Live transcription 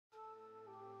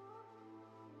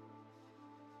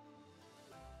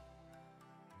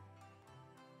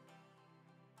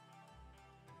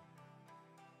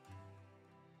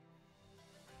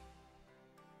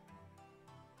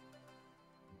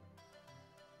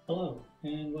Hello,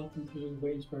 and welcome to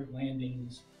Williamsburg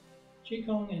Landing's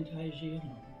Qigong and Tai Chi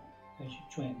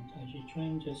Chuan. Tai Chi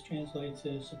Chuan just translates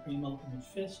as Supreme Ultimate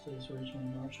Fist, is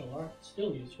originally martial art,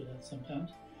 still used for that sometimes.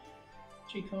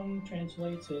 Qigong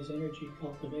translates as energy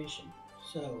cultivation.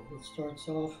 So it starts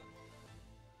off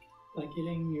by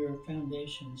getting your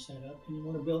foundation set up, and you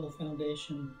want to build a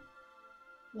foundation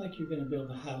like you're going to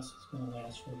build a house that's going to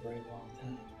last for a very long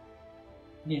time.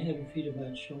 And you have your feet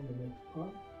about shoulder width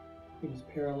apart. Feet as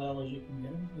parallel as you can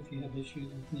get them. If you have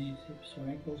issues with knees, hips, or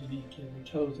ankles, you need to get your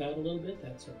toes out a little bit,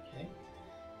 that's okay.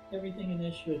 Everything in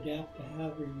this you adapt to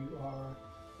however you are,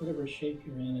 whatever shape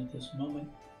you're in at this moment,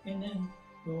 and then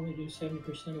you only do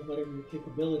 70% of whatever your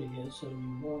capability is, so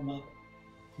you warm up,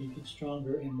 you get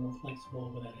stronger and more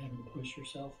flexible without having to push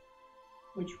yourself,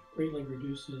 which greatly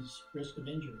reduces risk of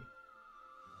injury.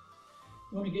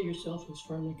 You want to get yourself as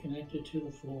firmly connected to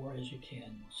the floor as you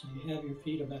can, so you have your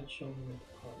feet about shoulder width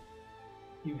apart.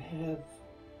 You have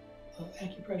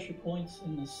acupressure points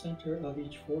in the center of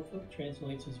each forefoot,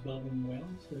 translates as bubbling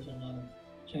wells. There's a lot of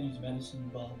Chinese medicine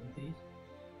involved with these.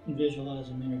 And visualize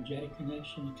an energetic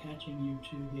connection attaching you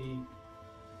to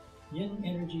the yin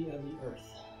energy of the earth.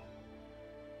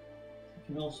 You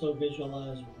can also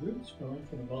visualize roots growing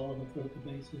from the ball of the foot at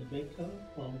the base of the big toe,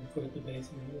 ball of the foot at the base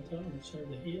of the little toe, and the center of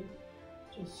the heel.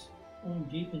 Just going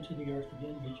deep into the earth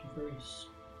again to get you very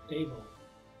stable,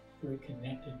 very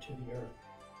connected to the earth.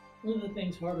 One of the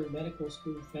things Harvard Medical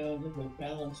School found with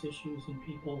balance issues in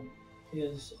people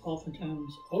is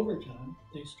oftentimes over time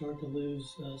they start to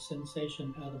lose sensation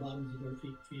of how the bottoms of their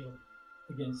feet feel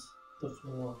against the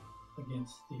floor,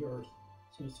 against the earth.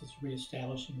 So it's just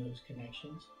reestablishing those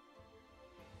connections.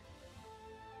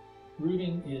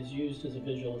 Rooting is used as a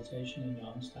visualization in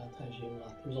Yang style Tai Chi a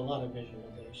lot. There's a lot of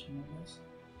visualization in this.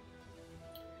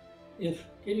 If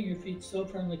getting your feet so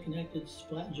firmly connected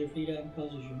flattens your feet out and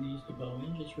causes your knees to bow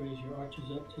in, just raise your arches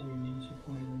up till your knees are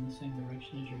pointed in the same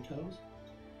direction as your toes.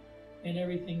 And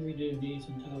everything we do, knees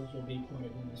and toes, will be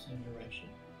pointed in the same direction.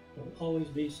 There will always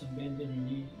be some bend in your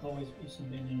knees, always be some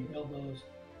bend in your elbows.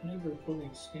 Never fully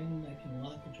extend, that can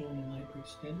lock a joint and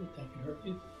hyperextend it, that can hurt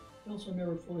you. And also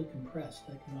never fully compress,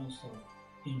 that can also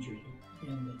injure you.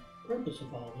 And the purpose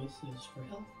of all this is for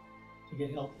health, to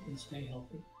get healthy and stay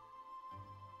healthy.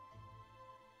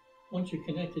 Once you're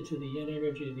connected to the yin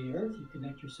energy of the earth, you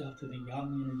connect yourself to the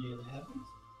yang energy of the heavens.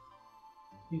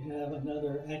 You have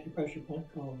another acupressure point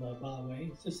called Ba Wei.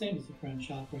 It's the same as the crown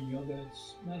chakra in yoga.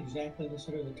 It's not exactly in the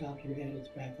center of the top of your head, it's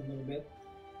back a little bit.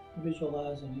 You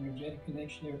visualize an energetic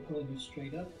connection there pulling you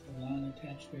straight up, a line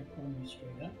attached there pulling you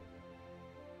straight up.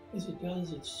 As it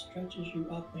does, it stretches you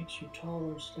up, makes you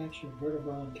taller, stacks your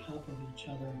vertebrae on top of each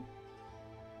other.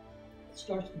 It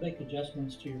starts to make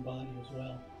adjustments to your body as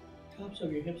well. Tops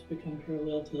of your hips become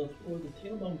parallel to the floor, the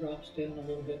tailbone drops down a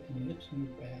little bit, and the hips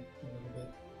move back a little bit.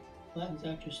 Flattens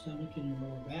out your stomach and your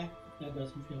lower back. If that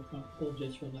doesn't feel comfortable,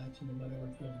 just relax into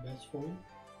whatever feels best for you.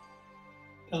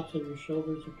 Tops of your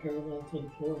shoulders are parallel to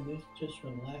the floor, and just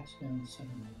relax down the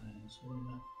center line, so they're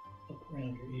not up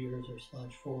around your ears or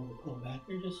slouch forward or pull back,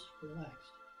 they're just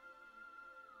relaxed.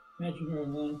 Imaginary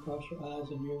line across your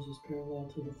eyes and ears is parallel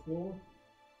to the floor.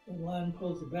 The line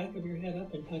pulls the back of your head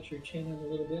up and tucks your chin in a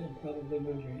little bit and probably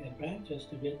moves your head back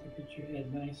just to get your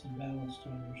head nice and balanced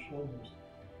on your shoulders.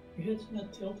 Your head's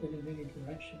not tilted in any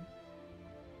direction.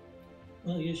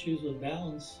 One of the issues with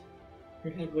balance,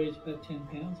 your head weighs about 10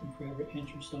 pounds, and for every inch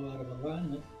or so out of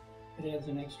alignment, it adds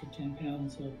an extra 10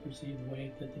 pounds of perceived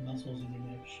weight that the muscles in your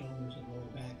neck, shoulders, and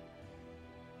lower back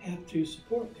have to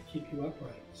support to keep you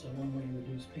upright. So one way to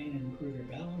reduce pain and improve your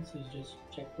balance is just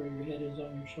check where your head is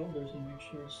on your shoulders and make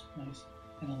sure it's nice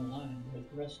and aligned with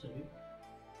the rest of you.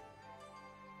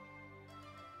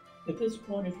 At this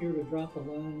point, if you were to drop a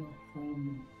line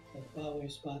from that Ba Wei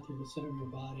spot through the center of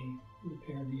your body, through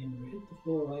the perineum, you hit the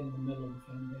floor right in the middle of the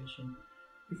foundation.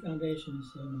 Your foundation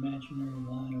is an imaginary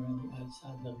line around the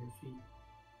outsides of your feet.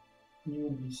 And you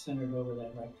want to be centered over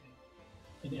that rectangle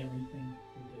in everything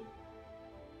you do.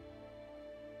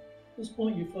 At this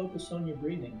point, you focus on your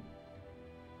breathing.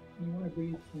 And you want to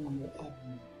breathe from your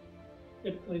abdomen.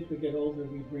 Typically, as we get older,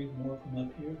 we breathe more from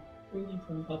up here. Breathing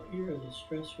from up here is a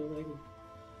stress-related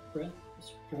breath, a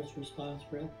stress response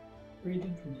breath.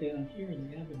 Breathing from down here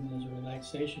in the abdomen is a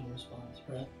relaxation response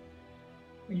breath.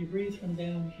 When you breathe from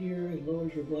down here, it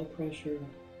lowers your blood pressure,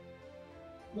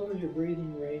 lowers your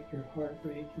breathing rate, your heart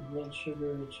rate, your blood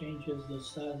sugar. It changes the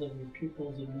size of your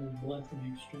pupils and moves blood from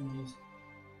your extremities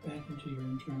back into your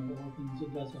internal organs.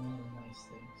 It does a lot of nice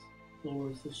things.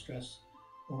 Lowers the stress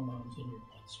hormones in your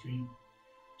bloodstream.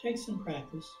 Take some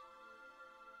practice.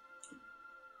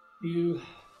 You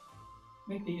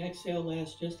Make the exhale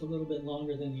last just a little bit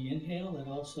longer than the inhale. That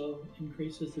also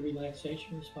increases the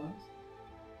relaxation response.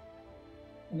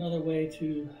 Another way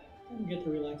to get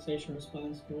the relaxation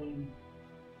response going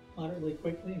moderately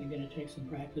quickly, and again it takes some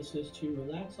practice, is to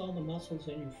relax all the muscles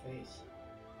in your face.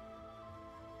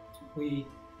 We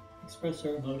express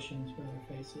our emotions with our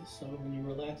faces, so when you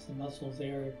relax the muscles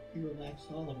there, you relax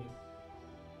all of you.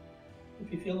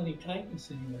 If you feel any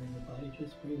tightness anywhere in your body,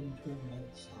 just breathe into it and let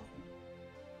it soften.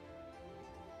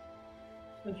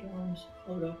 Let your arms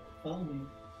float up, follow me.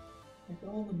 Make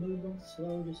all the movements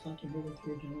slow, just like you're moving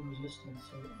through gentle resistance.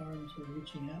 So your arms are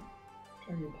reaching out.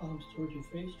 Turn your palms towards your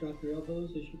face, drop your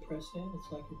elbows as you press in.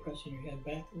 It's like you're pressing your head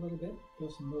back a little bit.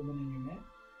 Feel some movement in your neck.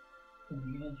 From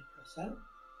your hands, you press out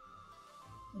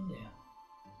and down.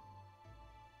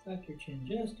 Tuck your chin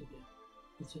just a bit.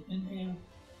 It's an inhale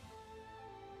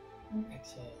and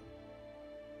exhale.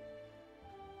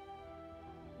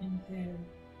 Inhale,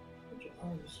 let your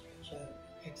arms stretch out.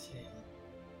 Exhale.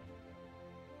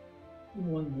 Do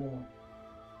one more.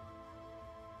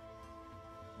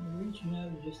 When you're reaching out,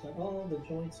 you just let all the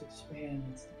joints expand.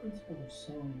 It's the principle of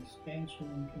sewing, expansion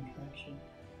and contraction.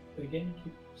 But again,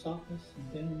 keep softness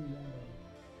and bending the elbow.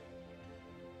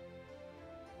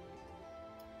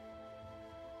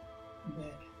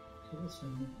 Back to the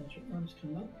center. Let your arms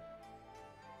come up.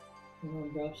 One arm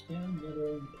drops down, the other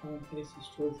arm, palm faces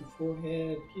towards the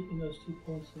forehead. Keeping those 2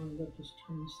 points lined up, just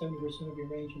turn 70% of your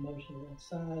range of motion to that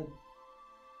side.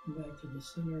 And back to the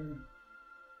center.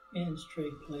 Hands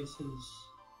trade places.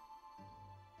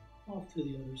 Off to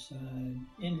the other side.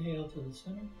 Inhale to the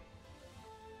center.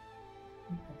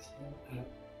 And exhale out.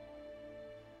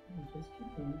 And just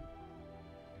keep going.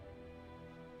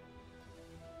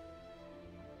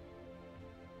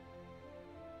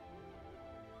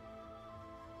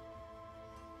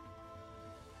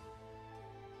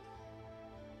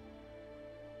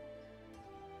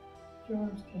 Your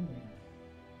arms come down.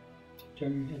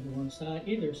 Turn your head to one side,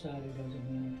 either side, it doesn't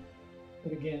matter.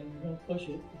 But again, don't push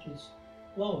it, but just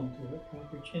flow into it.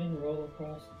 Drop your chin, roll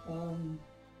across the bottom,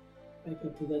 back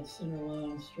up to that center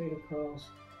line, straight across.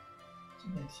 It's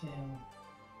an exhale.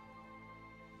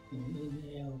 And an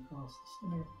inhale across the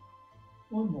center.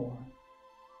 One more.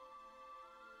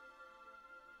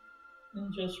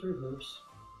 And just reverse.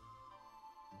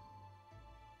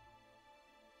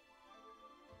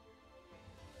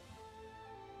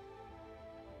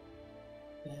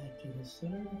 Back to the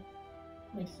center.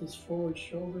 Next is forward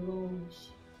shoulder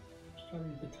rolls.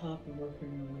 Starting at the top and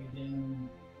working your way down.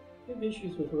 If you have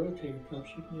issues with rotator cuffs,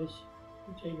 you can just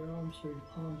rotate your arms so your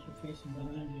palms are facing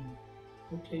behind you.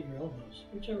 Rotate your elbows,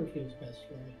 whichever feels best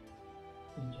for you.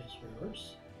 Then just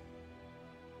reverse.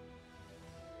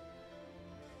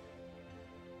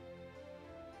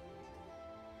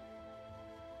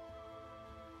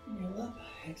 Inhale up,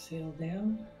 exhale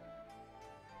down.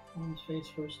 Arms face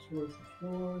first towards the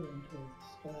floor, then towards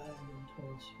the sky, then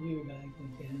towards you,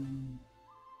 diagonally down.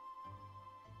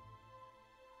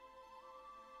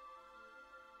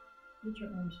 Let your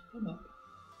arms come up.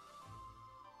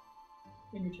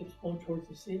 Fingertips point towards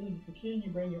the ceiling. If you can,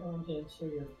 you bring your arms in so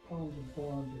your palms and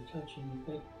forearms are touching.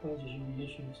 If that causes you any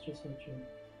issues, just let your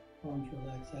arms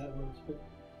relax outwards. But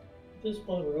at this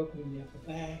point, we're opening the upper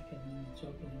back, and then it's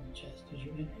opening the chest as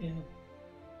you inhale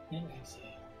and exhale.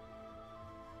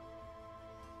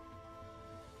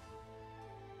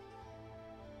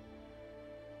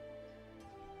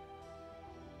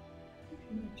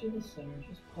 Back to the center,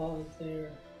 just pause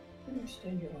there, and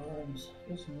extend your arms.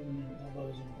 Feel some movement in your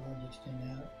elbows and your arms extend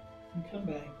out. And come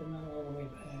back, but not all the way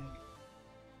back.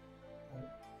 Up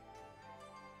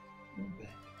and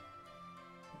back.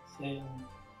 Exhale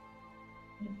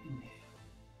and inhale.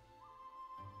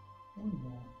 One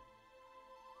more.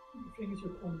 Your fingers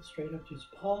are pointed straight up. Just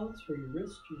pause for your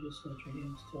wrist. You just let your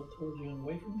hands tilt towards you and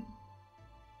away from you.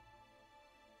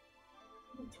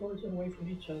 Towards and away from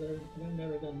each other, and I've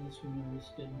never done this when my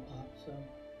wrist didn't pop, so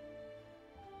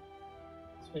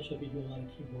especially if you do a lot of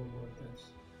keyboard work, that's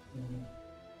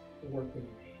the work with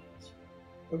your hands.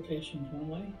 Rotations one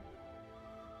way,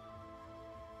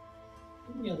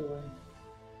 and the other way.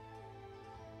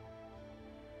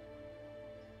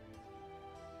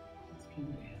 Let's come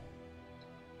down.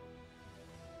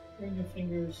 Bring your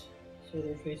fingers so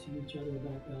they're facing each other,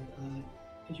 back belt high.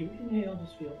 As you inhale,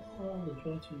 just feel all the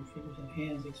joints in your fingers and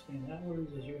hands expand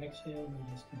outwards. As you exhale,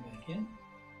 they just come back in.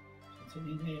 So it's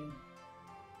an inhale,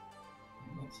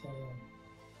 and exhale.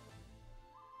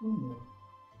 One more.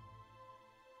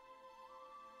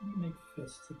 And you make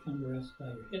fists that come to rest by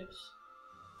your hips.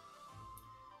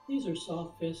 These are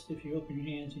soft fists. If you open your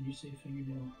hands and you see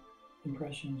fingernail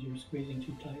impressions, you're squeezing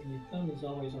too tightly. Thumb is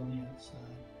always on the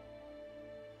outside.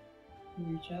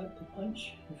 You reach out to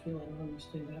punch, you feel that arm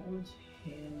extend outwards,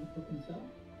 hand opens up,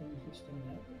 thumbs extend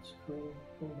outwards, curl,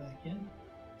 pull back in.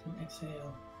 It's an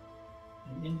exhale,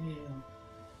 an inhale.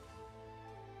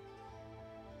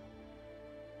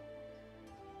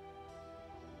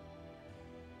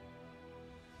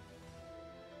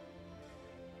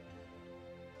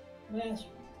 Last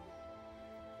one.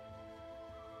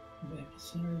 Back to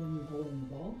center, then you're holding the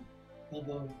ball.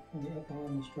 Elbow on the upper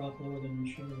arm is drop lower than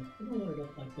your shoulder. You don't let it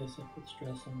up like this, it puts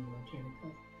stress on the rotator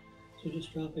cuff. So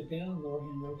just drop it down, lower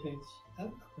hand rotates out,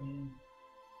 upper hand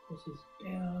pushes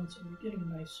down, so you're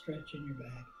getting a nice stretch in your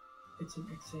back. It's an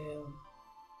exhale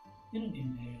and an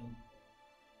inhale.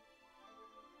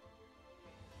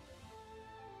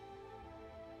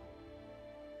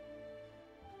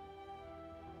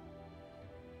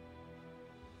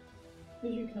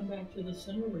 As you come back to the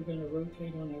center, we're going to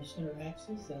rotate on our center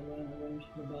axis. That line runs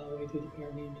from the bottom way through the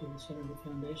perineum to the center of the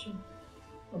foundation.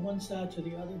 From one side to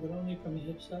the other, but only from the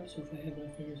hips up. So if I have my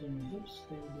fingers on my hips,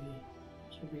 they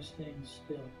should be staying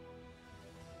still.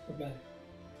 So I've got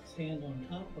this hand on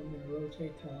top. I'm going to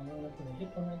rotate to line up with the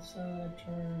hip on that side,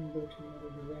 turn, go to the other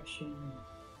direction.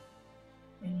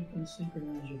 And you can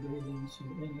synchronize your breathing, so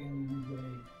inhale in one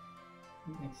way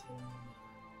and exhale in another.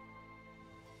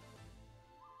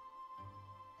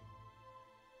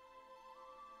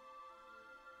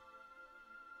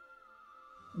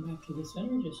 Come back to the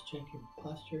center, just check your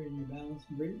posture and your balance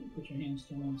and breathing. Put your hands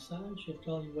to one side, shift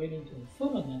all your weight into the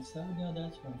foot on that side. Now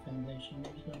that's my foundation,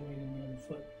 there's no weight in the other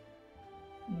foot.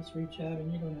 And let's reach out,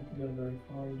 and you don't have to go very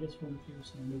far, you just want to feel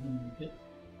some movement in your hip.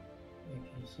 Back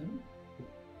to the center,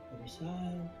 other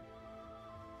side.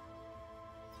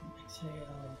 Some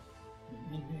exhale,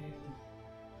 and inhale.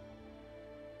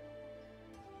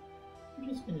 I'm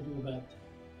just going to do about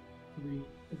 3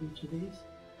 of each of these.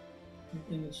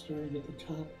 And it's starting at the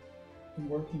top and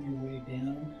working your way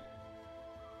down.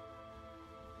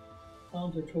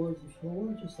 Palms are towards the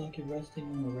floor, just like you're resting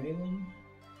on the railing.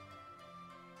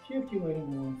 Shift your weight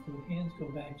on one foot. Hands go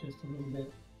back just a little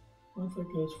bit. One foot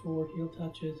goes forward, heel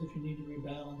touches. If you need to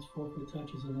rebalance, 4 foot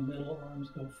touches in the middle.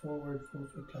 Arms go forward, 4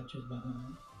 foot touches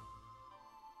behind.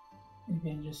 And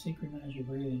again, just synchronize your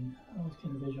breathing. I always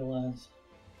kind of visualize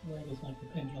the leg is like the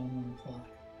pendulum on the clock.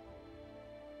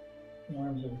 The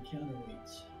arms are the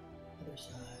counterweights. Other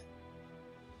side.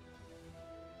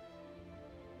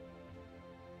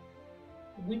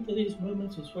 The length of these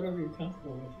movements is whatever you're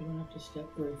comfortable with. You don't have to step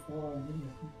very far on any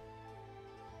of them.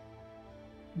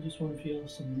 You just want to feel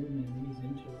some movement and ease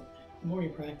into it. The more you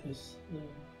practice, the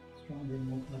stronger and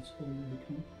more flexible you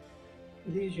become.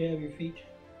 For these, you have your feet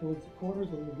towards the corners,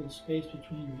 a little bit of space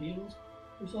between your heels.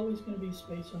 There's always going to be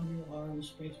space under your arms,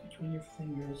 space between your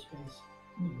fingers, space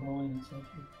in the groin. It's like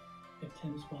you have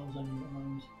tennis balls under your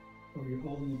arms, or you're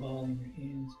holding the ball in your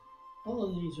hands. All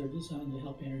of these are designed to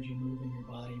help energy move in your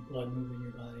body, blood move in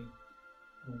your body,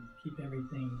 keep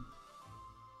everything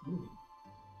moving.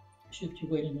 Shift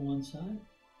your weight into one side.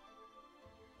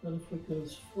 The other foot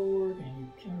goes forward, and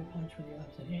you counter punch with the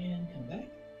opposite hand. Come back.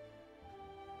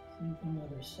 Same thing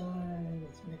other side.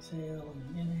 It's an exhale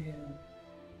and an inhale.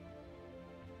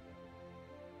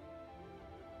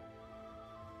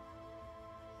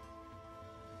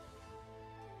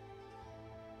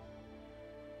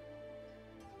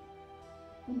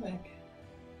 Come back.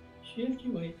 Shift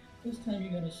your weight. This time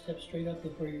you're going to step straight up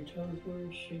with where your toes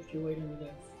were. Shift your weight into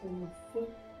that forward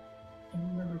foot.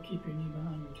 And remember, keep your knee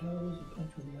behind your toes and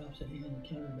punch with the opposite hand and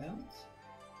counterbalance.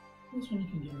 This one you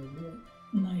can get a real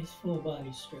nice full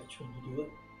body stretch when you do it.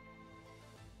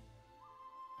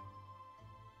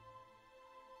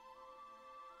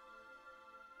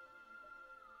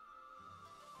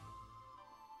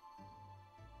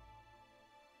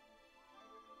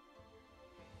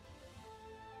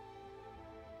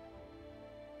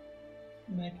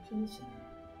 Back to the center.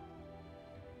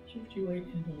 Shift your weight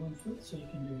into one foot so you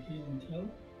can do heel and toe.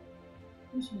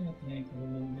 Loosening up the ankle a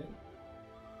little bit.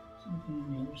 Same thing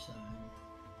on the other side.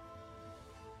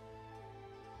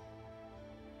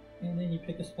 And then you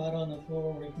pick a spot on the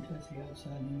floor where you can touch the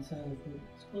outside and inside of the foot.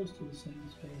 It's close to the same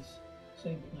space,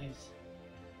 same place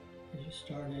as you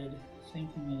started. Same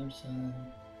thing on the other side.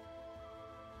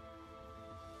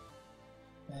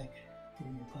 Back,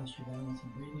 getting your posture, balance,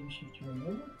 and breathing. Shift your weight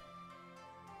over.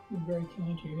 Be very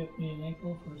kind to your hip, knee, and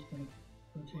ankle. First make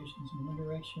rotations in one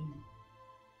direction,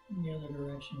 in the other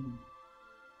direction.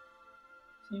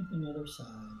 Same thing other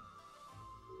side.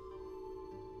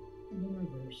 And then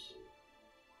reverse.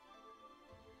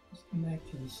 Just come back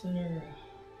to the center.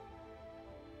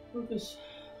 Focus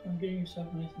on getting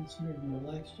yourself nice and centered and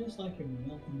relaxed, just like you're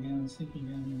melting down, sinking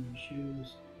down in your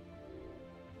shoes.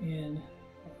 And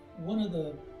one of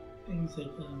the things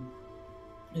that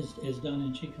is done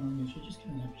in Qigong is you just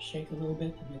kind of have to shake a little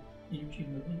bit to get energy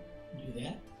moving. Do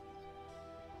that.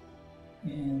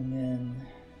 And then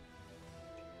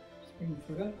just bring your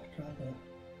foot up, drop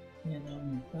a hand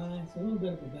on your thigh. It's a little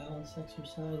bit of a balance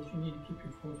exercise. If you need to keep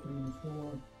your forefoot on the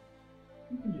floor,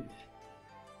 you can do that.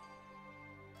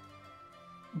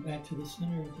 Come back to the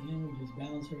center at the end. We just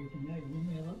balance everything out. You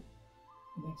inhale up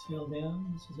and exhale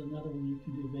down. This is another one you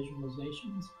can do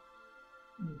visualizations.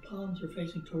 When your palms are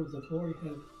facing towards the floor, you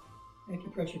have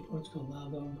acupressure points called Lao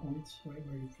points, right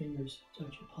where your fingers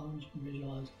touch your palms. You can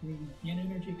visualize clean yin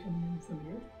energy coming in from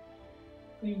the earth,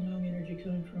 clean yang energy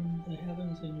coming from the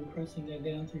heavens, and you're pressing that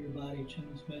down through your body.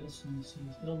 Chinese medicine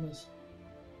sees illness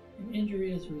and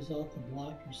injury as a result of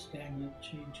blocked or stagnant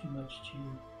qi, too much qi.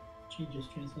 Qi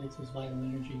just translates as vital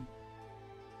energy.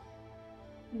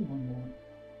 And one more.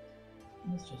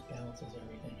 And this just balances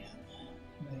everything out.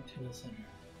 Come back to the center.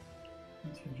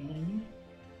 Thanks for joining me.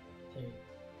 Stay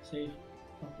safe,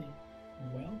 healthy,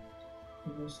 and well.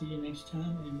 We will see you next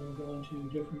time, and we'll go into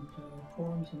different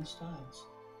forms and styles.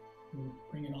 We'll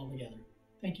bring it all together.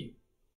 Thank you.